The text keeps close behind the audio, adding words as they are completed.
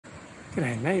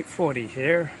G'day mate, 40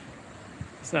 here.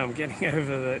 So I'm getting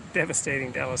over the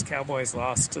devastating Dallas Cowboys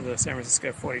loss to the San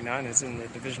Francisco 49ers in the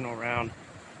divisional round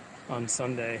on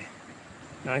Sunday,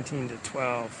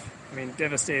 19-12. I mean,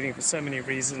 devastating for so many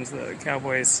reasons. The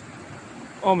Cowboys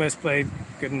almost played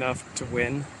good enough to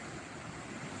win.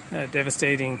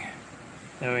 Devastating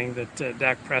knowing that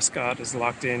Dak Prescott is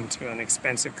locked into an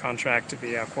expensive contract to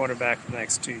be our quarterback for the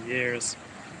next 2 years.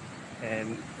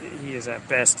 And he is at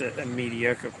best a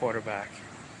mediocre quarterback.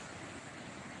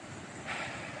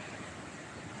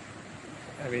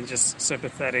 I mean, just so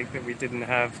pathetic that we didn't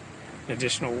have an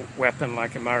additional weapon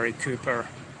like Amari Cooper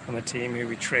on the team who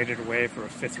we traded away for a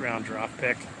 5th-round draft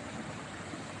pick.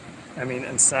 I mean,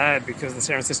 and sad because the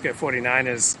San Francisco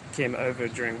 49ers came over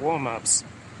during warm-ups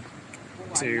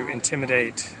to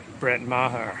intimidate Brett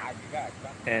Maher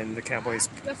and the Cowboys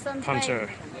punter,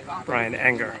 Brian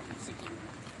Anger.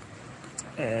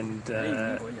 And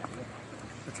the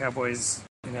Cowboys,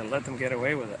 let them get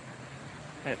away with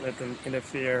it. Let them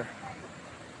interfere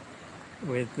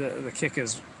with the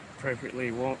kickers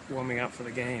appropriately warming up for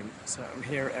the game. So I'm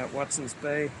here at Watson's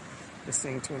Bay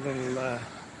listening to a little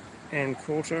Ann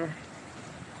Coulter,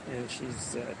 and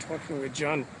she's talking with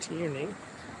John Tierney.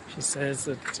 She says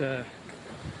that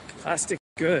plastic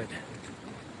is good.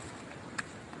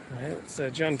 Right? So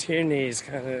John Tierney is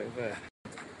kind of the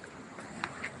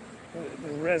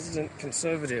resident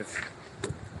conservative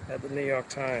at the New York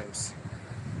Times.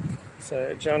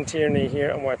 So John Tierney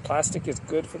here on why plastic is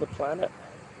good for the planet.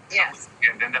 Yes.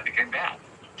 And then that became bad.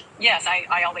 Yes,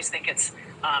 I always think it's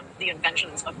the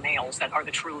inventions of males that are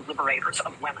the true liberators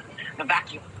of women. The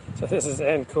vacuum So this is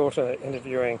Ann Coulter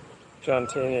interviewing John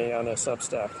Tierney on a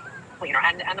Substack. cleaner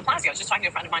and the plastic. I was just talking to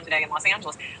a friend of mine today in Los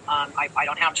Angeles. I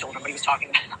don't have children, but he was talking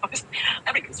about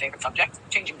everybody's favorite subject,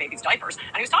 changing babies' diapers.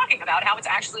 And he was talking about how it's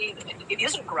actually, it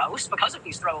isn't gross because of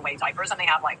these throwaway diapers, and they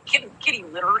have like kitty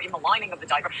litter in the lining of the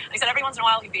diaper. And he said every once in a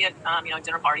while you'd be at a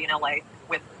dinner party in LA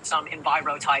with some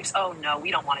enviro types. Oh no,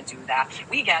 we don't want to do that.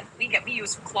 We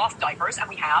use cloth diapers and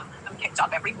we have them picked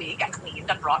up every week and cleaned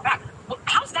and brought back. Well,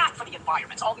 how's that for the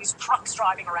environment? All these trucks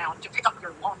driving around to pick up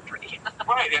your laundry.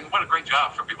 Right, and what a great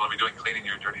job for people to be doing cleaning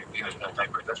your dirty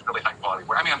diapers. That's really high quality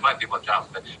work. I mean, I'm glad people have jobs,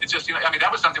 but it's just,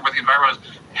 that was something where the enviros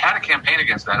had a campaign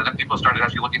against that, and then people started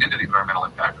actually looking into the environmental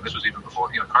impact. And this was even before,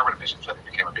 carbon emissions, I think,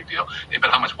 became a big deal. But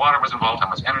how much water was involved, how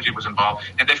much energy was involved.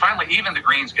 And they finally, even the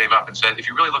Greens gave up and said, if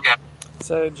you really look at.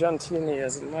 So John Tierney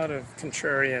has a lot of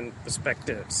contrarian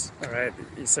perspectives, all right?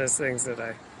 He says things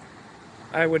that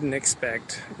I wouldn't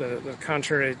expect, the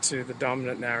contrary to the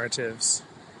dominant narratives.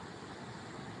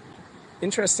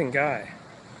 Interesting guy.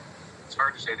 It's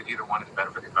hard to say that either one is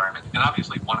better for the environment, and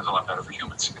obviously one is a lot better for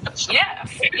humans. So,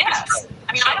 yes.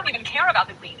 I mean, I don't even care about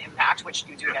the green impact, which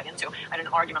you do get into. I had an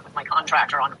argument with my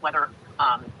contractor on whether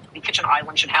the kitchen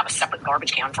island should have a separate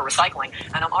garbage can for recycling,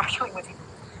 and I'm arguing with him.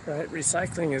 Right,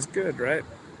 recycling is good, right?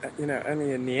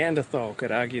 Only a Neanderthal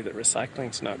could argue that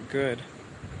recycling's not good.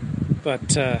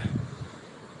 But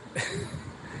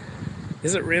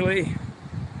is it really?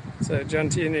 So John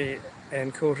Tierney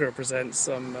and Coulter present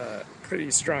some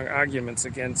pretty strong arguments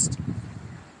against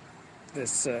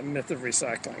this myth of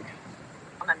recycling.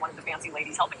 And one of the fancy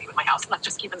ladies helping me with my house, and I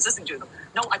just keep insisting to them,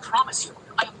 no, I promise you,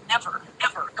 I am never,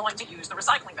 ever going to use the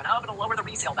recycling bin. Oh, it'll lower the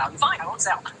resale value. Fine, I won't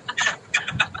sell.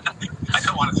 I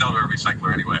don't want to sell to a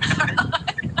recycler anyway.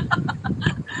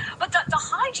 But the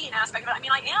hygiene aspect of it, I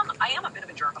mean, I am a bit of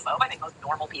a germaphobe. I think most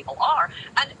normal people are.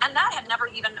 And that had never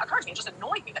even occurred to me. It just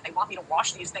annoyed me that they want me to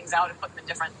wash these things out and put them in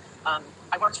different...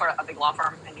 I worked for a big law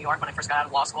firm in New York when I first got out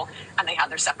of law school, and they had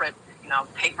their separate,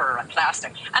 paper and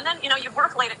plastic. And then, you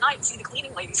work late at night and see the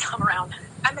cleaning ladies come around,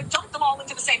 and they dump them all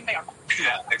into the same barrel.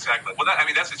 Yeah, exactly. Well,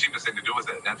 that's the cheapest thing to do with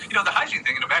it. And, the hygiene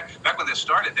thing, back when this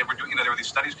started, they were doing, there were these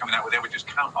studies coming out where they would just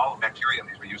count all the bacteria in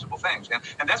these reusable things.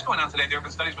 And that's going on today. There have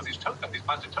been studies with these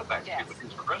plastic tote bags people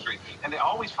use for groceries. And they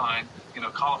always find,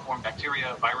 coliform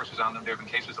bacteria, viruses on them. There have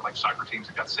been cases of, soccer teams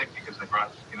that got sick because they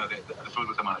brought, the food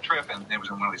with them on a trip, and it was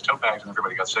in one of these tote bags, and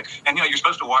everybody got sick. And, you're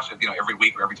supposed to wash it, every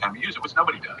week or every time you use it, which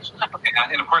nobody does.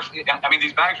 And of course,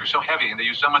 these bags are so heavy, and they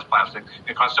use so much plastic,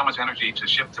 it costs so much energy to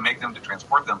ship, to make them, to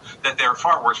transport them, that they're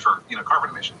far worse for, carbon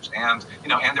emissions. And,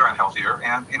 and they're unhealthier.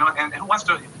 And who wants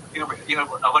to...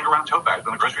 like around tote bags,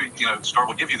 when the grocery, store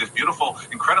will give you this beautiful,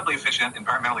 incredibly efficient,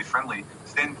 environmentally friendly,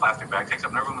 thin plastic bag, takes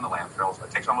up no room in the landfills,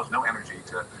 it takes almost no energy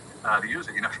to use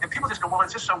it, And people just go, well,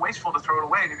 it's just so wasteful to throw it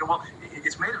away. And you go, well,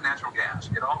 it's made of natural gas.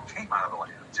 It all came out of the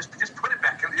land. Just put it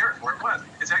back in the earth where it was.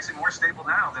 It's actually more stable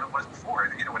now than it was before,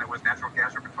 when it was natural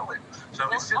gas or petroleum. So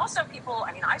well, also people,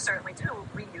 I certainly do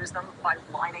reuse them by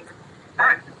lining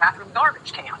the bathroom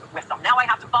garbage can with them. Now I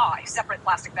have to buy separate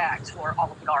plastic bags for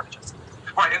all of the garbages.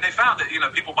 Right, and they found that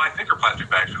people buy thicker plastic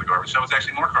bags for the garbage, so it's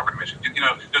actually more carbon emissions.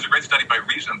 There's a great study by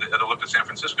Reason that looked at San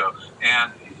Francisco,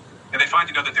 and they find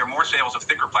that there are more sales of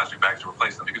thicker plastic bags to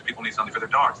replace them because people need something for their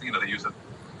dogs. They use it.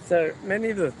 So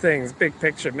many of the things, big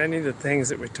picture, many of the things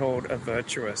that we're told are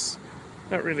virtuous,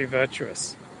 not really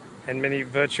virtuous, and many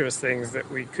virtuous things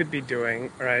that we could be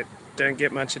doing, right, don't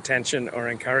get much attention or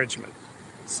encouragement.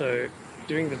 So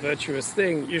doing the virtuous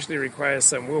thing usually requires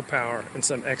some willpower and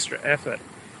some extra effort.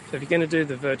 So if you're going to do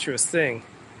the virtuous thing,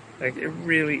 it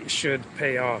really should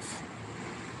pay off.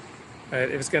 Right?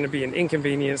 If it's going to be an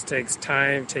inconvenience, takes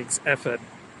time, takes effort,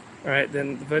 right,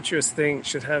 then the virtuous thing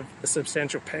should have a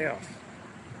substantial payoff.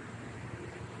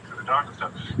 For the dog and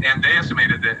stuff. And they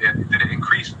estimated that it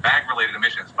increased bag-related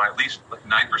emissions by at least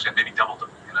 9%, maybe doubled them.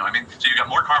 So you got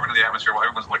more carbon in the atmosphere while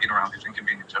everyone's looking around these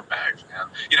inconvenient tote bags. And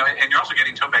you're also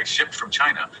getting tote bags shipped from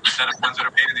China instead of ones that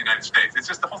are made in the United States. It's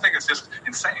just, the whole thing is just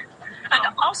insane. And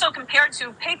also compared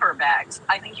to paper bags,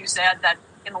 I think you said that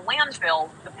in the landfill,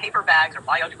 the paper bags or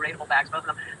biodegradable bags, both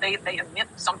of them, they emit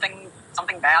something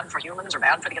bad for humans or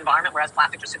bad for the environment, whereas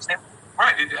plastic just sits there.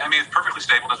 Right. It's perfectly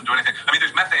stable, doesn't do anything.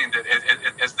 There's methane that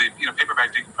as the paper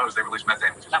bags decompose, they release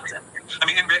methane. That was it.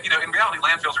 In reality,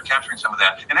 landfills are capturing some of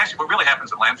that. And actually, what really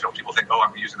happens in landfill, people think,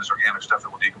 I'm using this organic stuff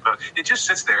that will decompose. It just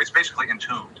sits there. It's basically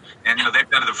entombed. And they've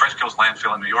been to the Fresh Kills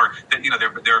landfill in New York. That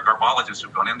there are garbologists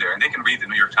who've gone in there, and they can read the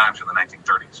New York Times from the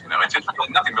 1930s. It's just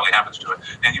nothing really happens to it.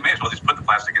 And you may as well just put the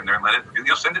plastic in there and let it.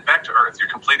 Send it back to Earth. You're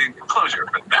completing closure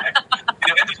for the bag.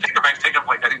 And the paper bags take up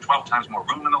 12 times more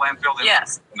room in the landfill than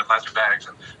in the plastic bags.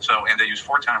 And they use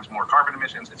 4 times more carbon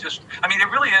emissions. It's just,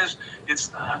 it really is. The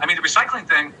recycling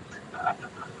thing,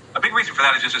 a big reason for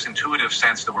that is just this intuitive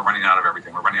sense that we're running out of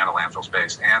everything. We're running out of landfill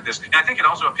space. And I think it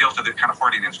also appeals to the kind of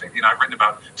hoarding instinct. I've written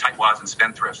about tightwads and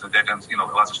spendthrifts. They've done,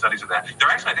 lots of studies of that. They're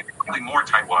actually, I think, probably more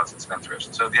tightwads than spendthrifts.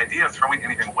 And so the idea of throwing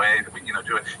anything away that we,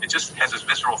 do it just has this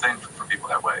visceral thing for people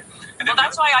that way. And well,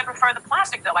 that's why I prefer the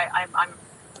plastic, though.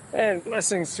 And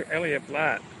blessings to Elliot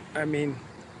Blatt.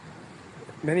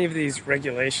 Many of these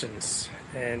regulations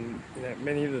and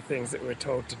many of the things that we're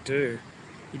told to do,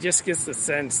 he just gets the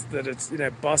sense that it's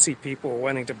bossy people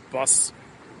wanting to boss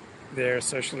their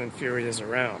social inferiors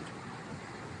around,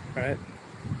 right?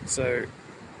 So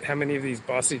how many of these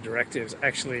bossy directives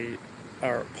actually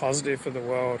are positive for the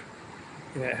world?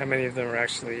 How many of them are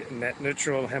actually net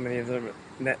neutral? How many of them are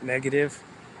net negative?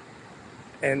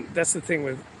 And that's the thing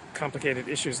with complicated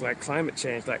issues like climate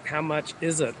change. How much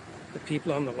is it? The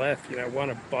people on the left,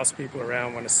 want to boss people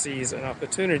around, want to seize an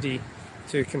opportunity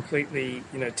to completely,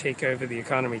 take over the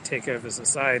economy, take over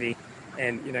society.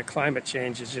 And, climate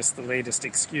change is just the latest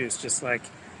excuse. Just like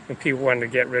when people wanted to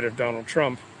get rid of Donald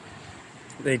Trump,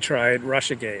 they tried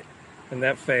Russiagate. And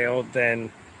that failed.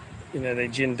 Then, they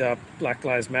ginned up Black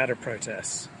Lives Matter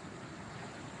protests.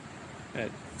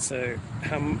 Right. So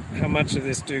how much of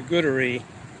this do-goodery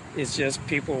is just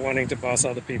people wanting to boss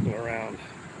other people around?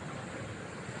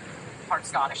 Part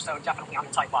Scottish, so definitely on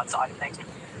the tightwad side of things.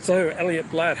 So,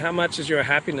 Elliot Blatt, how much has your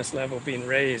happiness level been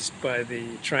raised by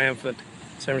the triumphant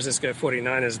San Francisco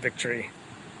 49ers victory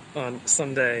on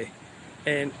Sunday?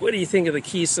 And what do you think of the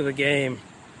keys to the game,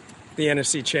 the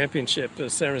NFC Championship,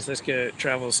 as San Francisco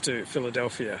travels to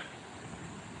Philadelphia?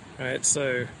 All right,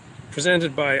 so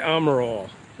presented by Armor All,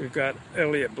 we've got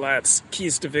Elliot Blatt's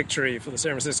keys to victory for the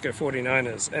San Francisco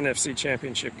 49ers NFC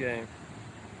Championship game.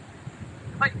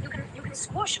 But you can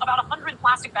squish about 100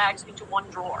 plastic bags into one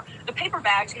drawer. The paper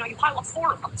bags, you pile up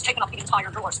 4 of them. It's taking up the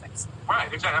entire drawer space.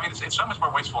 Right, exactly. It's so much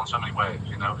more wasteful in so many ways,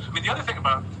 the other thing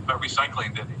about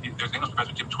recycling, that there's an English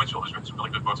professor, Jim Twitchell, who's written some really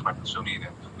good books about consuming,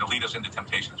 and The Lead Us Into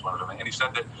Temptation is one of them. And he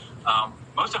said that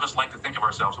most of us like to think of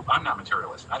ourselves, I'm not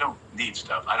materialist. I don't need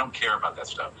stuff. I don't care about that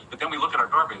stuff. But then we look at our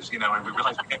garbage, and we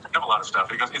realize we have a lot of stuff.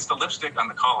 Because it's the lipstick on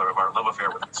the collar of our love affair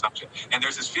with consumption. And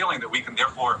there's this feeling that we can,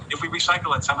 therefore, if we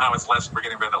recycle it, somehow it's less, we're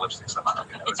getting rid of the lipstick somehow.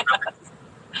 It's really,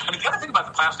 the other thing about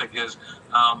the plastic is,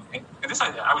 and this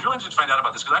I was really interested to find out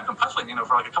about this because I've been puzzling,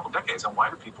 for a couple decades on why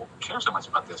do people care so much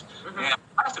about this. Mm-hmm. And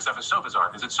plastic stuff is so bizarre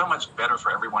because it's so much better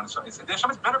for everyone. There's so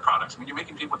much better products. You're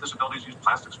making people with disabilities use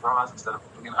plastic straws instead of,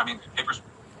 paper.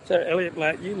 So, Elliot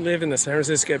Blatt, you live in the San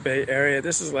Francisco Bay Area.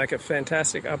 This is like a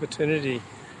fantastic opportunity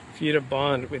for you to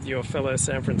bond with your fellow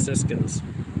San Franciscans.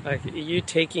 Are you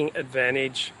taking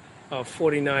advantage of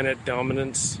 49er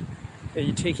dominance? Are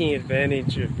you taking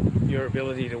advantage of your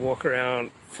ability to walk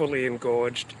around fully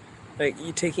engorged? Are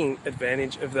you taking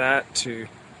advantage of that to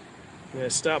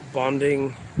start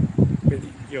bonding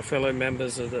with your fellow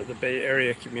members of the Bay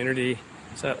Area community,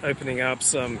 start opening up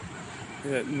some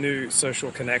new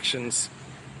social connections,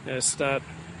 start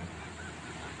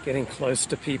getting close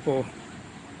to people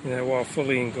while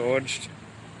fully engorged?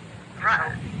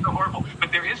 Right. So horrible.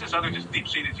 But there is this other just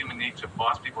deep-seated human need to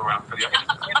boss people around for the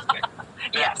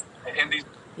Yes. And these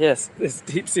Yes, this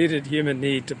deep-seated human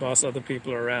need to boss other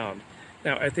people around.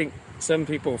 Now, I think some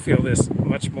people feel this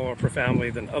much more profoundly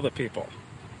than other people.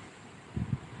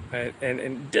 Right? And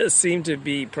it does seem to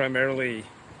be primarily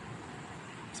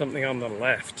something on the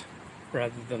left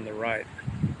rather than the right.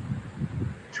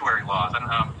 sanctuary laws. And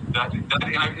there's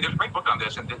a great book on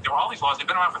this. And there were all these laws. They've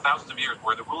been around for thousands of years,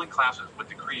 where the ruling classes would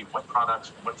decree what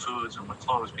products, what foods, and what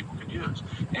clothes people could use.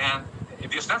 And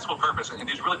the ostensible purpose, and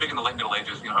these were really big in the late Middle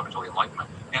Ages, up until the Enlightenment.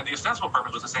 And the ostensible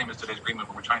purpose was the same as today's agreement,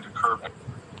 where we're trying to curb.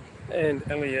 And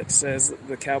Eliot says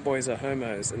the cowboys are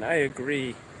homos, and I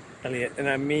agree, Eliot. And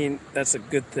I mean that's a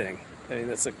good thing. I mean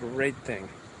that's a great thing.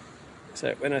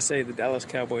 So when I say the Dallas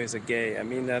Cowboys are gay, I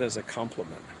mean that as a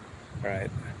compliment,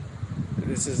 right?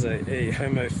 This is a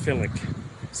homophilic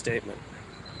statement.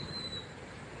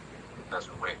 That's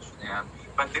a wage.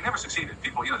 But they never succeeded.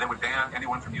 People, they would ban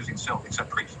anyone from using silk, except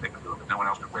priests. They could do it, but no one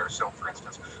else could wear silk, for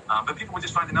instance. But people would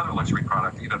just find another luxury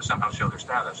product, to somehow show their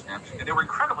status. And they were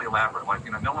incredibly elaborate. Like,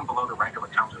 no one below the rank of a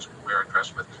countess could wear a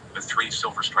dress with 3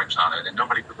 silver stripes on it, and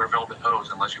nobody could wear velvet hose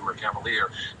unless you were a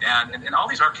cavalier. And all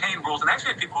these arcane rules. And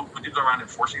actually, people who did go around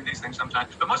enforcing these things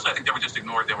sometimes, but mostly I think they were just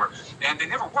ignored. And they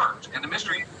never worked. And the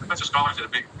mystery, a bunch of scholars did a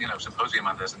big, symposium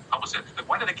on this and published it. But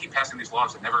why did they keep passing these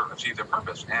laws that never achieved their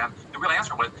purpose? And the real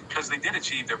answer was because they did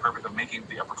achieve their purpose of making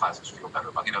the upper classes feel better.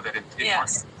 But that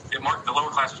it marked the lower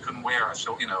classes couldn't wear a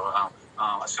silk,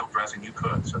 a silk dress, and you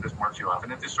could. So this marked you off.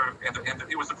 And it just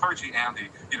it was the clergy and the.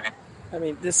 I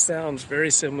mean, this sounds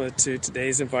very similar to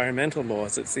today's environmental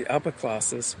laws. It's the upper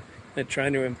classes that are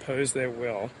trying to impose their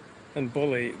will and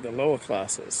bully the lower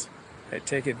classes. They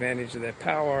take advantage of their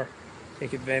power,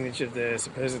 take advantage of their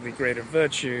supposedly greater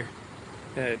virtue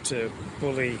to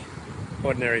bully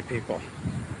ordinary people.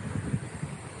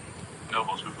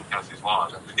 Nobles who passed these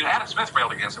laws. And, Adam Smith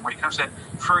railed against them, where he kind of said,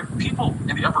 for people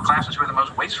in the upper classes who are the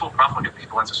most wasteful, profligate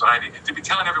people in society, to be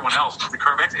telling everyone else to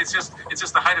curb it, it's just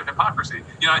the height of hypocrisy.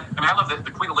 I love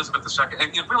the Queen Elizabeth II,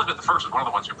 and Queen Elizabeth I was one of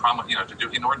the ones who promised, to do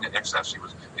inordinate excess. She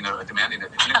was, demanding it.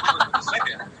 And Queen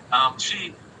Elizabeth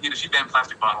II, she banned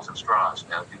plastic bottles and straws.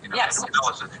 Yes.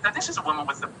 Now, this is a woman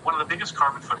with one of the biggest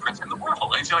carbon footprints in the world. I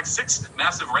mean, she has 6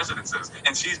 massive residences,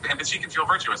 and but she can feel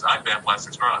virtuous. I ban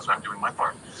plastic straws, so I'm doing my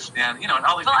part. And and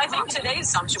all these. Well, I think today's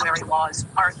sumptuary laws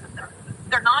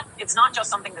it's not just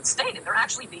something that's stated. They're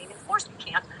actually being enforced. You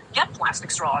can't get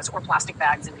plastic straws or plastic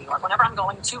bags in New York. Whenever I'm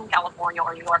going to California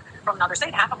or New York from another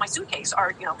state, half of my suitcase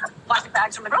are, plastic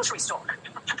bags from the grocery store.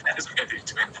 That's what they're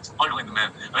doing, smuggling them in.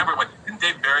 I remember didn't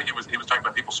Dave Barry, he was talking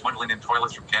about people smuggling in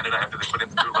toilets from Canada after they put in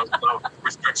the new low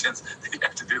restrictions. You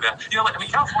have to do that.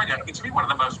 California, to be one of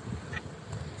the most.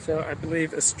 So I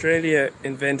believe Australia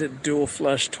invented dual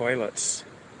flush toilets.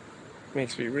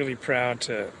 Makes me really proud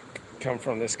to come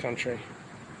from this country.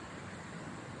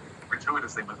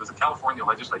 Gratuitous thing was the California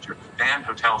legislature banned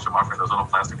hotels from offering those little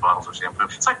plastic bottles of shampoo.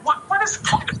 It's like, what is the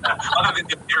point of that? Other than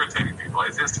just irritating people.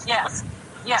 It's just, yes.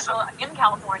 Well, in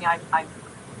California,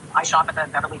 I shop at the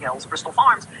Beverly Hills, Bristol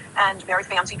Farms, and very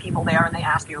fancy people there, and they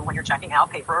ask you when you're checking out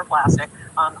paper or plastic.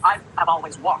 I've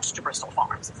always walked to Bristol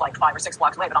Farms. It's like 5 or 6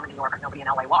 blocks away, but I'm in New York, and nobody in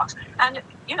LA walks. And,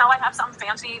 I have some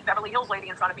fancy Beverly Hills lady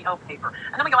in front of me, paper.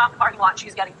 And then we go out in the parking lot, and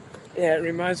she's getting... Yeah, it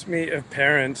reminds me of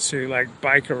parents who,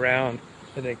 bike around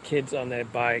with their kids on their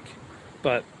bike,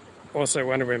 but also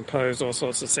want to impose all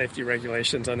sorts of safety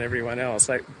regulations on everyone else.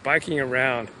 Like, biking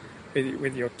around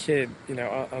with your kid,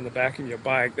 on the back of your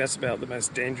bike, that's about the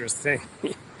most dangerous thing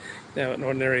an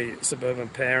ordinary suburban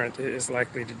parent is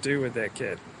likely to do with their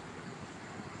kid.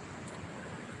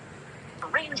 A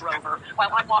Range Rover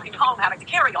while I'm walking home having to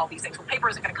carry all these things. Well, paper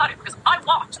isn't going to cut it because I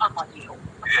walked, unlike you.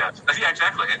 Yeah,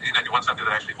 exactly. And you want something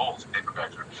that actually holds paper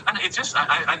bags. And it's just,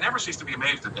 I never cease to be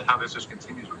amazed at how this just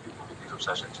continues with people with these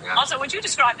obsessions. Yeah. Also, would you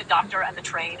describe the doctor and the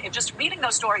train? And just reading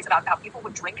those stories about how people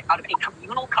would drink out of a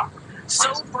communal cup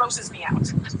so grosses me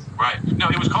out. Right. No,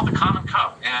 it was called the common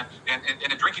cup. And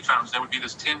in drinking fountains, there would be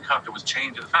this tin cup that was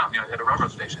chained to the fountain, at a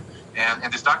railroad station. And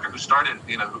this doctor who started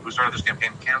this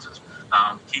campaign in Kansas,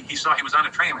 he saw he was on a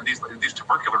train, and these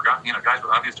tubercular guys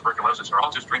with obvious tuberculosis are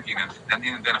all just drinking, and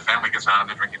then a family gets on and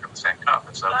they're drinking from the same cup.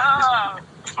 And so, they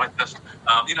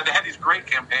had these great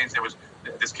campaigns. There was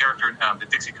this character, the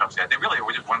Dixie Cups had. They really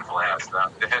were just wonderful ads.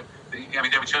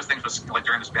 They would show things like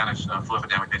during the Spanish flu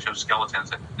epidemic. They showed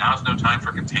skeletons, and now's no time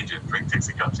for contagion. Drink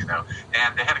Dixie Cups, And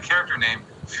they had a character named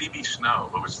Phoebe Snow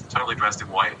who was totally dressed in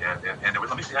white. And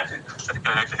let me see. I think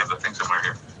I actually have the thing somewhere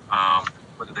here.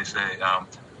 What did they say?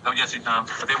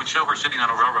 They would show her sitting on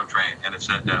a railroad train, and it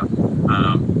said,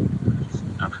 on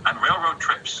railroad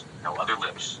trips, no other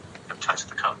lips have touched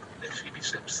the cup than Phoebe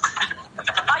Sips.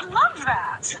 I love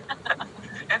that.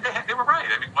 And they were right.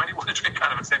 I mean, why do you want to drink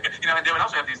out of a second? And they would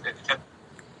also have these.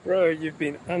 Bro, you've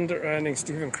been under-earning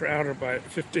Steven Crowder by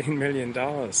 $15 million.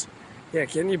 Yeah,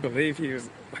 can you believe he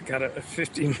got a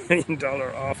 $15 million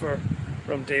offer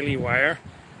from Daily Wire?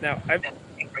 Now, I've been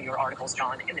looking for your articles,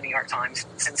 John, in the New York Times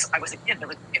since I was a kid.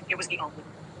 It was the only.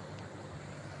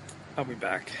 I'll be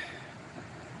back.